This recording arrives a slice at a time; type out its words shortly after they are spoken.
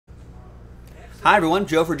Hi everyone,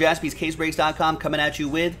 Joe for JaspysCaseBreaks.com coming at you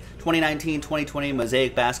with 2019-2020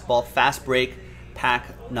 Mosaic Basketball Fast Break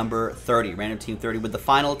Pack number 30, Random Team 30, with the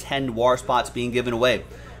final 10 Noir spots being given away.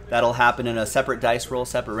 That'll happen in a separate dice roll,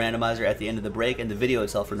 separate randomizer at the end of the break, and the video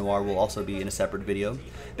itself for Noir will also be in a separate video.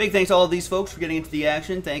 Big thanks to all of these folks for getting into the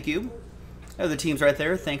action. Thank you. There are the teams right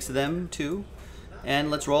there. Thanks to them too. And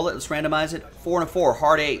let's roll it. Let's randomize it. 4 and a 4.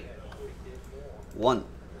 Hard 8. 1,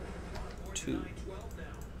 2,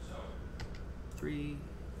 3,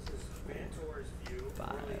 4,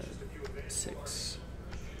 5, 6,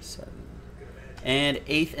 7, and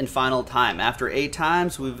 8th and final time. After 8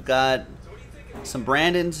 times, we've got some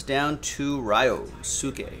Brandons down to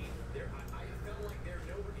Ryosuke.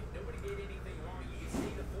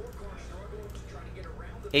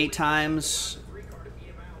 8 times.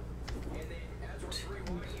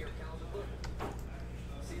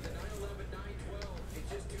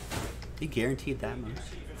 He guaranteed that much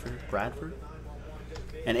for Bradford.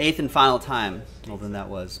 And 8th and final time. Well, then that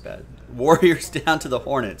was bad. Warriors down to the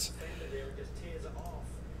Hornets.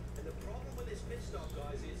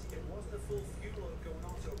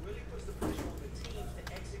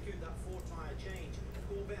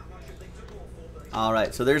 All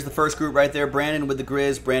right, so there's the first group right there. Brandon with the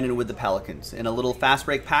Grizz, Brandon with the Pelicans. In a little fast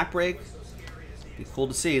break, pack break. Be cool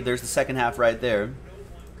to see. There's the second half right there.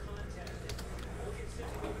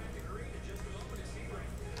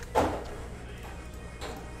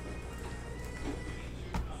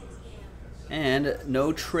 And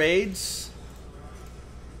no trades.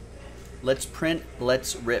 Let's print,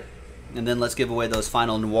 let's rip. And then let's give away those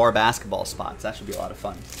final Noir basketball spots. That should be a lot of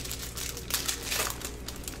fun.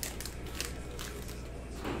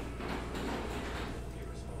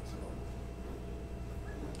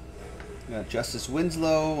 We got Justice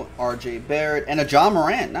Winslow, RJ Barrett, and a John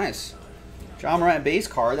Morant. Nice. John Morant base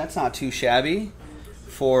card. That's not too shabby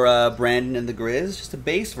for Brandon and the Grizz. Just a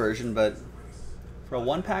base version, but for a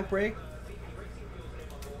one-pack break.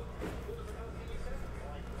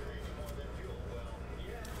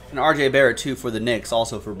 And RJ Barrett, too, for the Knicks,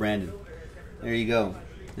 also for Brandon. There you go.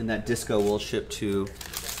 And that disco will ship to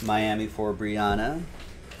Miami for Brianna.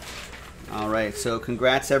 All right, so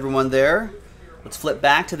congrats, everyone there. Let's flip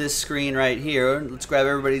back to this screen right here. Let's grab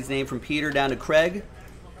everybody's name from Peter down to Craig.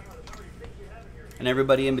 And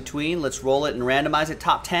everybody in between. Let's roll it and randomize it.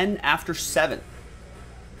 Top 10 after 7.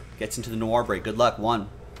 Gets into the Noir break. Good luck. 1,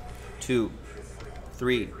 2,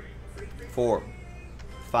 3, 4,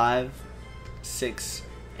 5, 6,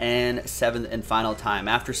 and 7th and final time.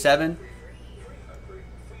 After 7,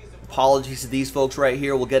 apologies to these folks right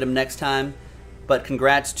here. We'll get them next time. But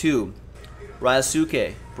congrats to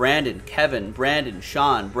Ryosuke, Brandon, Kevin, Brandon,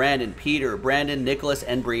 Sean, Brandon, Peter, Brandon, Nicholas,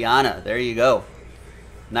 and Brianna. There you go.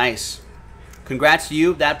 Nice. Congrats to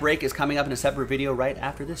you. That break is coming up in a separate video right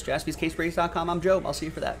after this. JaspysCaseBreaks.com. I'm Joe. I'll see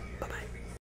you for that. Bye-bye.